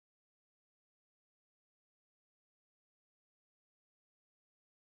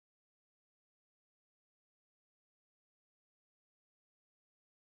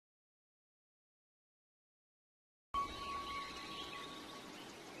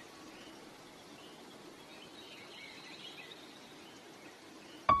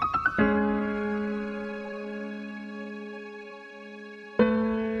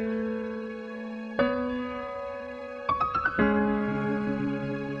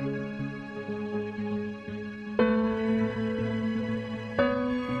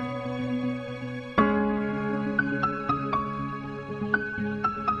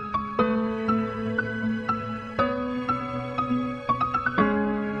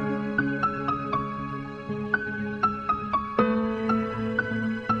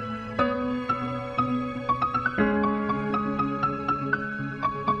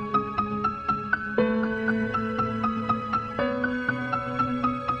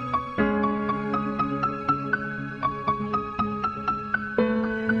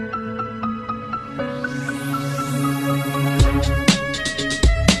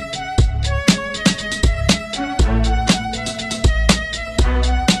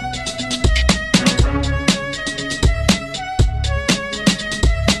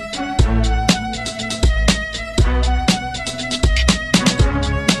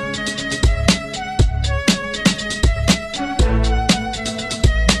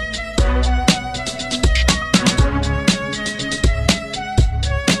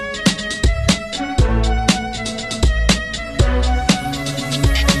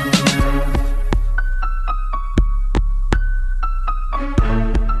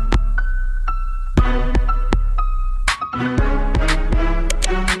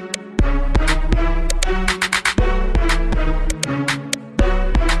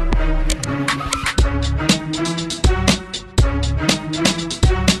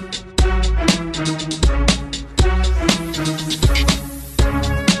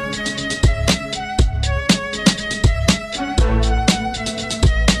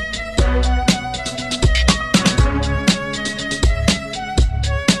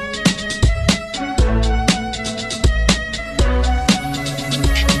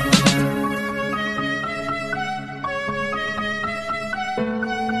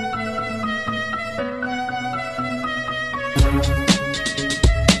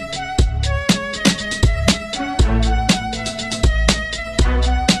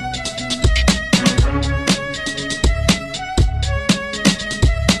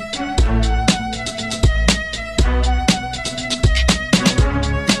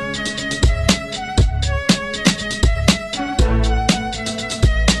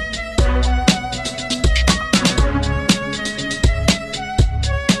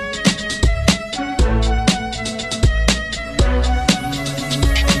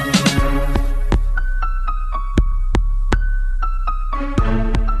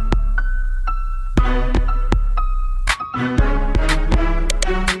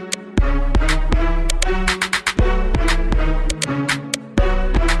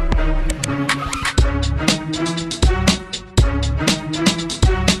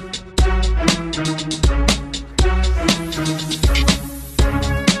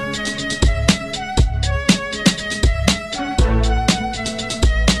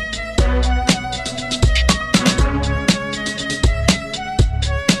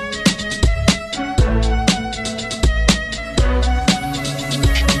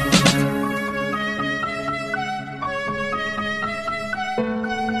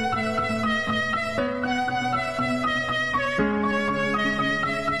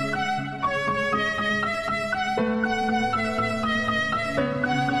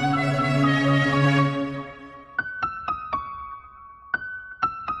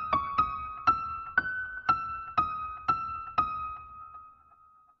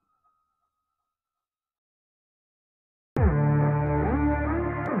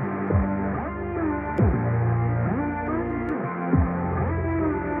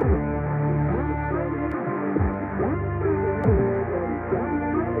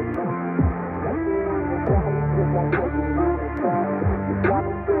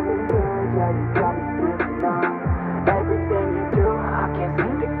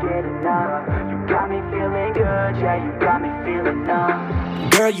good, yeah, you got me feeling numb.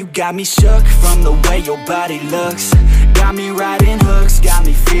 Girl, you got me shook from the way your body looks. Got me riding hooks, got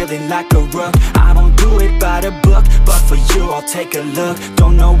me feeling like a rook. I don't do it by the book, but for you I'll take a look.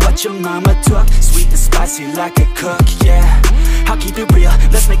 Don't know what your mama took, sweet and spicy like a cook, yeah. I'll keep it real,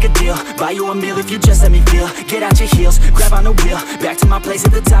 let's make a deal. Buy you a meal if you just let me feel. Get out your heels, grab on the wheel. Back to my place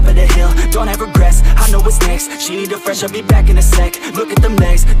at the top of the hill. Don't have regrets, I know what's next. She need a fresh, I'll be back in a sec. Look at them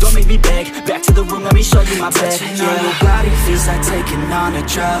legs, don't make me beg. Back to the room, let me show you my bed. Touching on your body feels like taking on a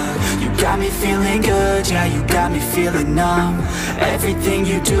drug. You got me feeling good, yeah, you got me feeling numb. Everything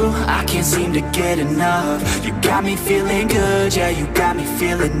you do, I can't seem to get enough. You got me feeling good, yeah, you got me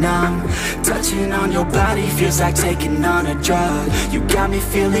feeling numb. Touching on your body feels like taking on a drug. You got me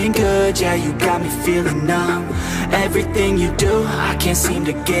feeling good, yeah, you got me feeling numb. Everything you do, I can't seem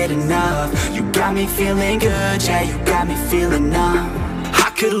to get enough. You got me feeling good, yeah, you got me feeling numb. I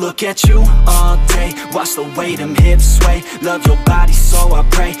could look at you all day, watch the way them hips sway. Love your body so I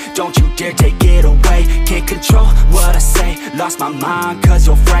pray, don't you dare take it away. Can't control what I say, lost my mind cause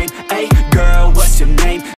your frame. Hey girl, what's your name?